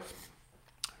or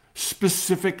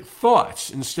specific thoughts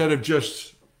instead of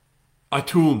just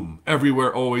atum,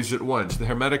 everywhere, always, at once. The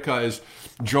Hermetica is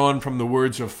drawn from the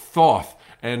words of Thoth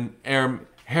and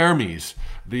Hermes,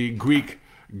 the Greek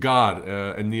god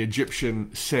and the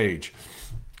Egyptian sage.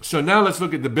 So now let's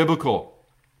look at the biblical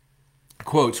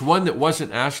quotes. One that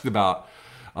wasn't asked about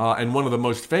and one of the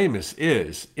most famous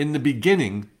is, "In the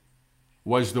beginning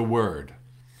was the Word."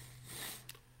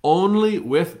 Only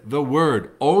with the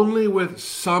Word, only with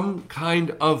some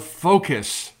kind of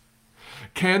focus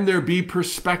can there be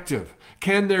perspective.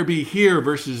 Can there be here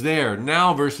versus there,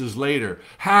 now versus later,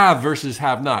 have versus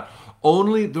have not.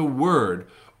 Only the Word,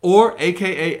 or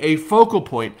aka a focal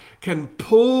point, can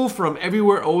pull from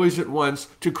everywhere, always, at once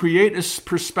to create a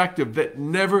perspective that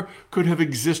never could have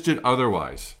existed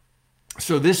otherwise.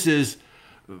 So this is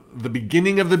the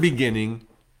beginning of the beginning.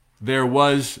 There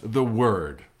was the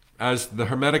Word. As the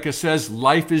Hermetica says,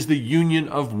 life is the union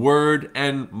of word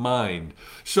and mind.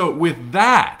 So with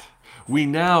that, we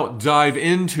now dive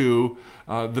into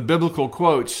the biblical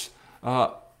quotes.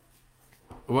 What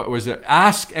was it?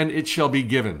 Ask and it shall be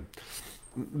given.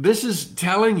 This is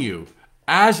telling you,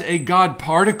 as a God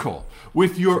particle,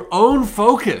 with your own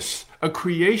focus, a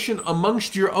creation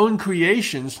amongst your own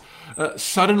creations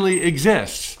suddenly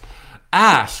exists.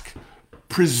 Ask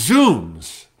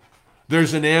presumes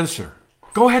there's an answer.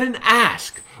 Go ahead and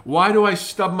ask. Why do I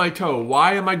stub my toe?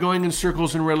 Why am I going in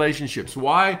circles in relationships?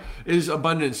 Why is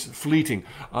abundance fleeting?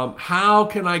 How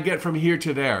can I get from here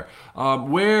to there?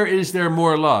 Where is there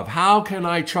more love? How can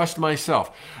I trust myself?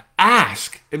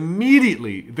 Ask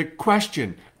immediately the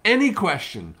question, any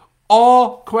question,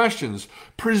 all questions.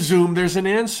 Presume there's an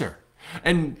answer.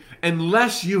 And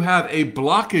unless you have a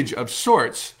blockage of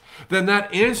sorts, then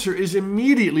that answer is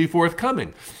immediately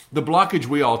forthcoming. The blockage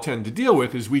we all tend to deal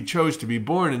with is we chose to be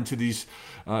born into these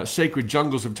sacred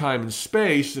jungles of time and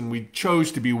space, and we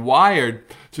chose to be wired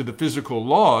to the physical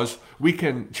laws. We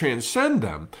can transcend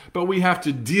them, but we have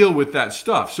to deal with that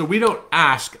stuff. So we don't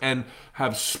ask and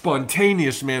have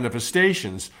spontaneous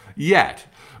manifestations yet.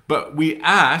 But we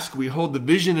ask, we hold the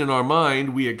vision in our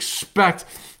mind, we expect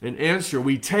an answer,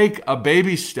 we take a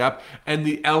baby step, and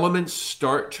the elements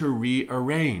start to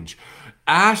rearrange.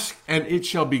 Ask and it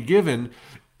shall be given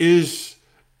is,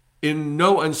 in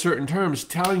no uncertain terms,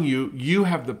 telling you you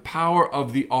have the power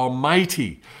of the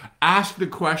Almighty. Ask the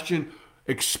question,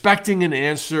 expecting an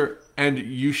answer, and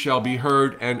you shall be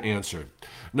heard and answered.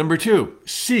 Number 2,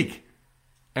 seek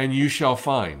and you shall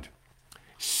find.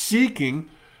 Seeking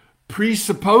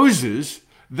presupposes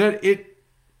that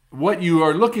what you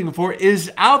are looking for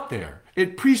is out there.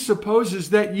 It presupposes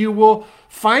that you will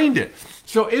find it.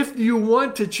 So if you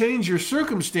want to change your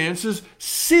circumstances,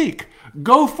 seek.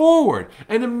 Go forward,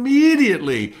 and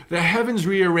immediately the heavens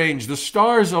rearrange, the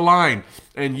stars align,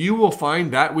 and you will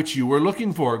find that which you were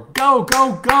looking for. Go,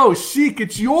 go, go. Seek.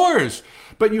 It's yours.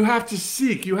 But you have to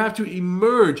seek. You have to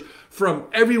emerge from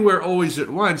everywhere, always, at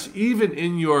once, even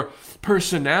in your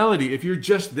personality. If you're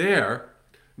just there,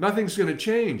 nothing's going to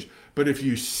change. But if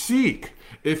you seek,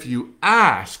 if you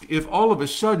ask, if all of a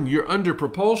sudden you're under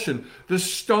propulsion, the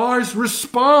stars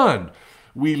respond.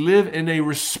 We live in a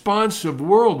responsive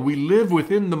world. We live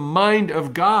within the mind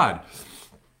of God.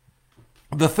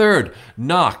 The third,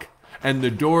 knock, and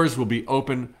the doors will be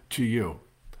open to you.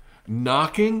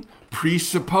 Knocking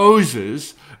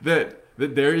presupposes that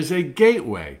there is a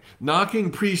gateway.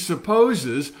 Knocking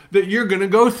presupposes that you're going to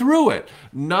go through it.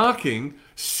 Knocking,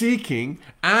 seeking,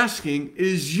 asking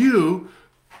is you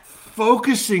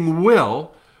focusing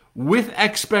will with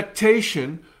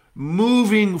expectation,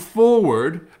 moving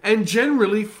forward, and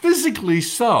generally physically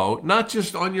so, not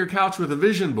just on your couch with a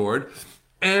vision board,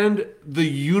 and the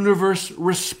universe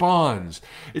responds.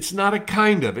 It's not a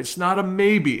kind of, it's not a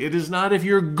maybe, it is not if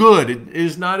you're good, it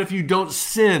is not if you don't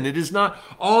sin, it is not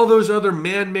all those other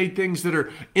man-made things that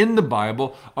are in the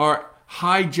Bible are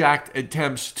hijacked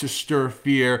attempts to stir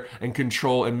fear and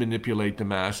control and manipulate the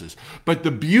masses. But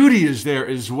the beauty is there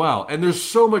as well. And there's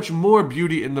so much more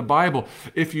beauty in the Bible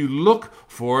if you look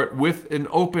for it with an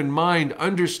open mind,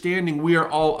 understanding we are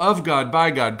all of God,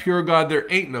 by God, pure God.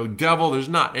 There ain't no devil. There's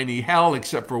not any hell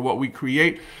except for what we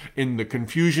create in the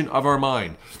confusion of our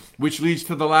mind. Which leads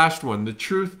to the last one. The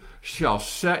truth shall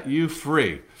set you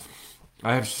free.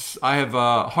 I have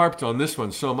harped on this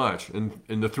one so much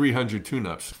in the 300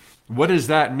 tune-ups. What does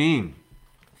that mean?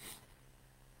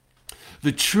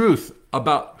 The truth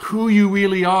about who you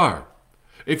really are.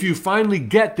 If you finally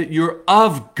get that you're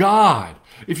of God,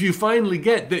 if you finally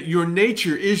get that your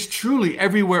nature is truly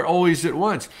everywhere, always at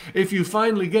once, if you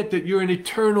finally get that you're an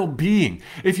eternal being,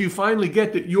 if you finally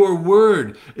get that your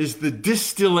word is the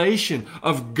distillation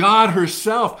of God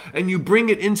herself, and you bring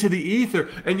it into the ether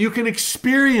and you can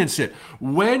experience it,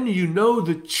 when you know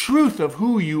the truth of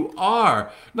who you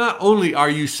are, not only are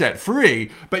you set free,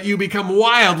 but you become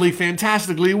wildly,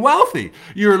 fantastically wealthy.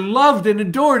 You're loved and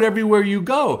adored everywhere you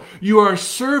go. You are a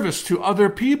service to other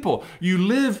people. You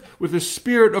live with a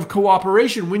spirit of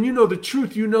cooperation. When you know the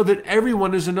truth, you know that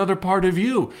everyone is another part of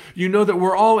you. You know that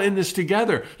we're all in this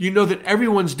together. You know that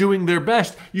everyone's doing their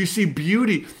best. You see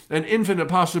beauty and infinite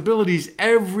possibilities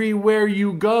everywhere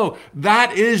you go.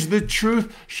 That is the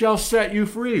truth shall set you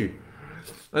free.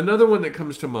 Another one that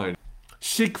comes to mind.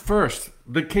 Seek first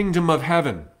the kingdom of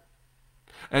heaven,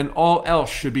 and all else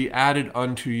should be added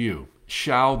unto you,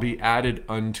 shall be added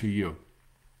unto you.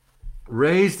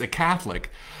 Raised a Catholic,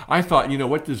 I thought,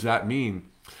 what does that mean?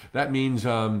 That means,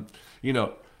 how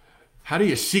do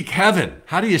you seek heaven?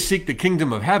 How do you seek the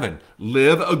kingdom of heaven?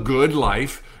 Live a good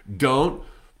life. Don't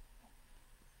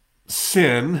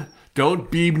sin.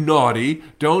 Don't be naughty.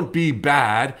 Don't be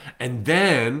bad. And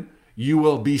then you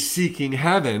will be seeking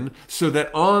heaven so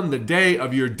that on the day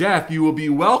of your death, you will be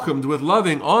welcomed with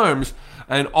loving arms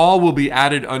and all will be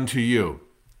added unto you.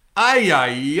 Ay,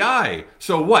 ay, ay.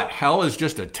 So what? Hell is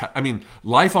just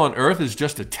life on earth is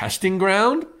just a testing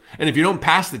ground? And if you don't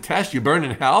pass the test, you burn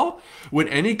in hell? Would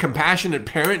any compassionate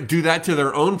parent do that to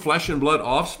their own flesh and blood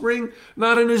offspring?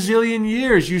 Not in a zillion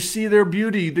years. You see their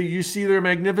beauty, you see their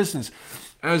magnificence.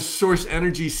 As source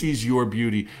energy sees your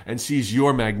beauty and sees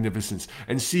your magnificence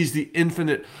and sees the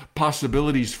infinite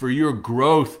possibilities for your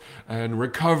growth and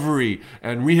recovery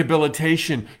and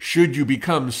rehabilitation should you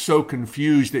become so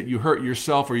confused that you hurt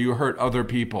yourself or you hurt other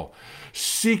people.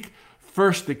 Seek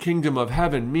first the kingdom of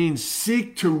heaven means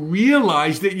seek to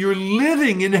realize that you're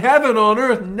living in heaven on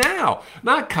earth now.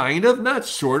 Not kind of, not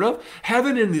sort of.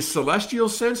 Heaven in the celestial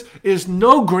sense is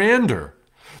no grander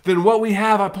than what we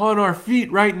have upon our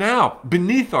feet right now,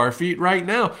 beneath our feet right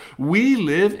now. We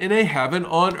live in a heaven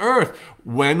on earth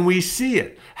when we see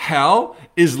it. Hell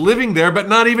is living there, but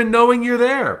not even knowing you're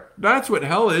there. That's what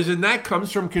hell is, and that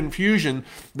comes from confusion.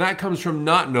 That comes from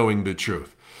not knowing the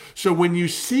truth. So when you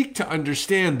seek to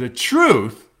understand the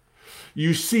truth,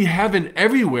 you see heaven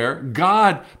everywhere,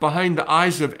 God behind the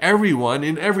eyes of everyone,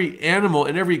 in every animal,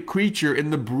 in every creature, in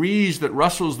the breeze that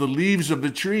rustles the leaves of the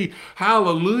tree.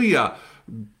 Hallelujah.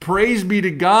 Praise be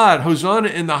to God. Hosanna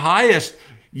in the highest.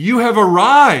 You have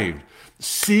arrived.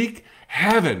 Seek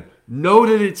heaven. Know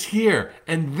that it's here.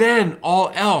 And then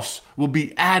all else will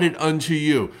be added unto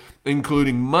you,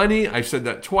 including money. I've said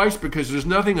that twice because there's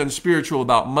nothing unspiritual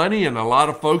about money, and a lot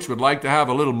of folks would like to have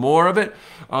a little more of it.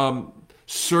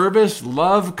 Service,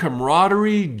 love,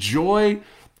 camaraderie, joy,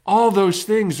 all those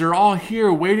things are all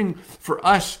here waiting for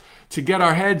us to get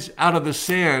our heads out of the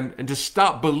sand and to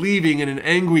stop believing in an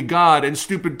angry God and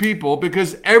stupid people,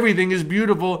 because everything is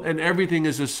beautiful and everything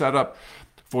is a setup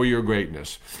for your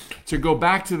greatness. To go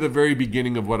back to the very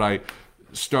beginning of what I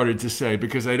started to say,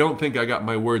 because I don't think I got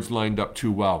my words lined up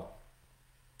too well.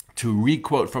 To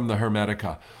requote from the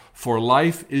Hermetica, for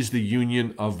life is the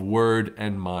union of word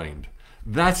and mind.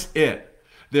 That's it.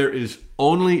 There is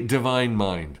only divine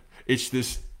mind. It's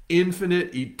this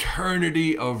infinite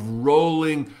eternity of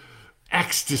rolling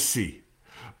ecstasy.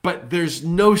 But there's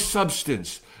no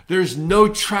substance. There's no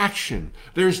traction.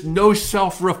 There's no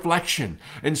self-reflection.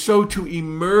 And so to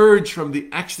emerge from the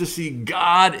ecstasy,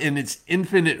 God in its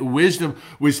infinite wisdom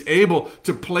was able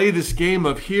to play this game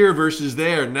of here versus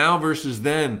there, now versus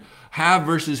then, have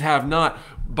versus have not,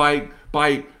 by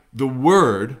the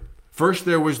word. First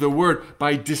there was the word,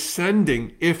 by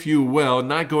descending, if you will,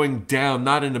 not going down,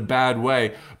 not in a bad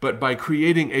way, but by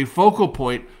creating a focal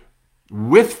point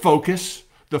with focus,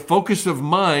 the focus of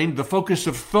mind, the focus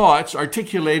of thoughts,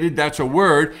 articulated, that's a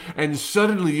word, and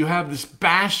suddenly you have this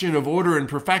bastion of order and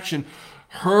perfection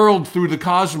hurled through the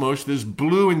cosmos, this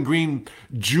blue and green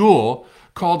jewel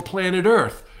called planet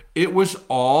Earth. It was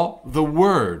all the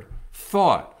word,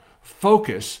 thought,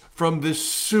 focus from this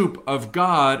soup of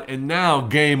God, and now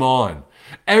game on.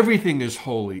 Everything is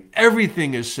holy,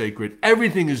 everything is sacred,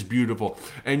 everything is beautiful,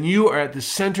 and you are at the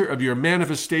center of your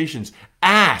manifestations.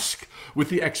 Ask with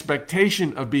the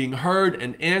expectation of being heard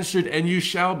and answered, and you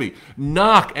shall be.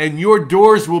 Knock, and your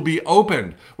doors will be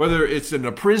opened, whether it's in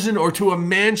a prison or to a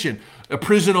mansion, a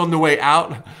prison on the way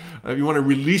out. If you want to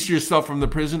release yourself from the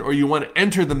prison, or you want to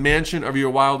enter the mansion of your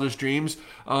wildest dreams,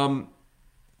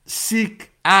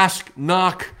 seek, ask,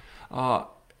 knock.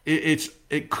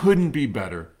 It couldn't be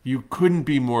better. You couldn't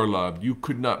be more loved. You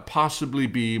could not possibly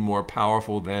be more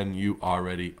powerful than you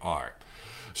already are.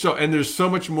 So, and there's so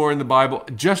much more in the Bible.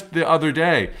 Just the other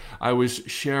day, I was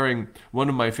sharing one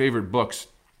of my favorite books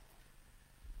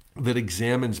that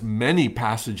examines many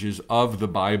passages of the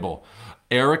Bible.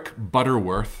 Eric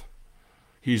Butterworth,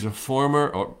 he's a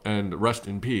former, and rest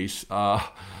in peace,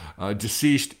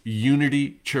 deceased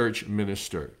Unity Church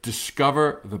minister.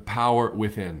 Discover the Power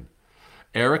Within.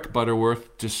 Eric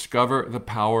Butterworth, Discover the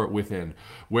Power Within,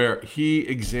 where he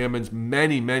examines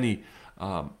many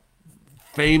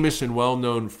famous and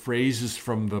well-known phrases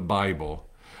from the Bible,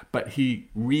 but he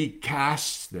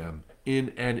recasts them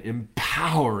in an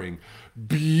empowering,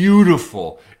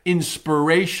 beautiful,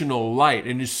 inspirational light.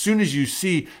 And as soon as you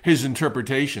see his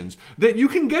interpretations that you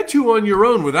can get to on your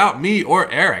own without me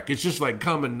or Eric, it's just like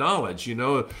common knowledge,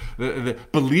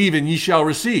 believe and ye shall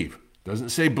receive. Doesn't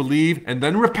say believe and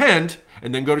then repent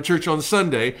and then go to church on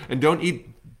Sunday and don't eat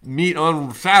meat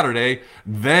on Saturday,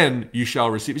 then you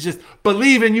shall receive. It's just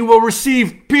believe and you will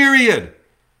receive, period.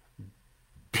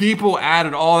 People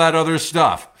added all that other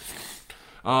stuff.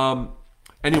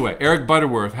 Anyway, Eric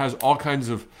Butterworth has all kinds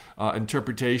of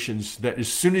interpretations that as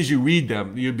soon as you read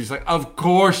them, you'd be like, of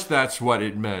course that's what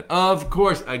it meant. Of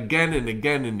course, again and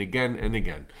again and again and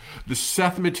again. The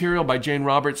Seth material by Jane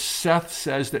Roberts, Seth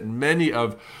says that many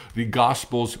of the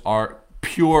Gospels are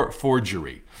pure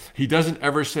forgery. He doesn't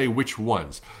ever say which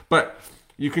ones, but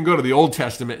you can go to the Old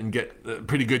Testament and get a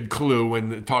pretty good clue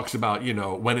when it talks about,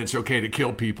 when it's okay to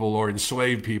kill people or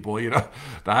enslave people.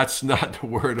 That's not the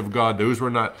word of God. Those were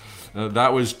not,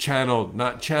 that was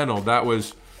not channeled. That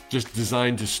was just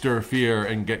designed to stir fear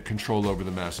and get control over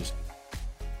the masses.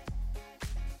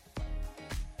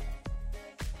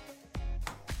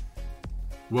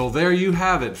 Well, there you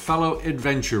have it, fellow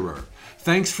adventurer.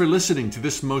 Thanks for listening to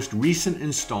this most recent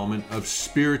installment of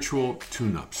Spiritual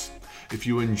Tune-Ups. If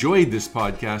you enjoyed this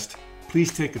podcast,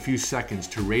 please take a few seconds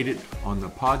to rate it on the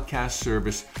podcast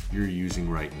service you're using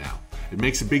right now. It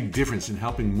makes a big difference in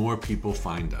helping more people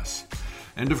find us.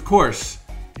 And of course,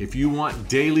 if you want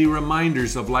daily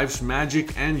reminders of life's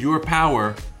magic and your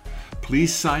power,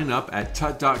 please sign up at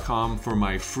tut.com for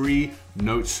my free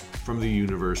Notes from the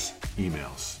Universe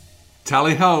emails.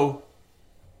 Tally ho!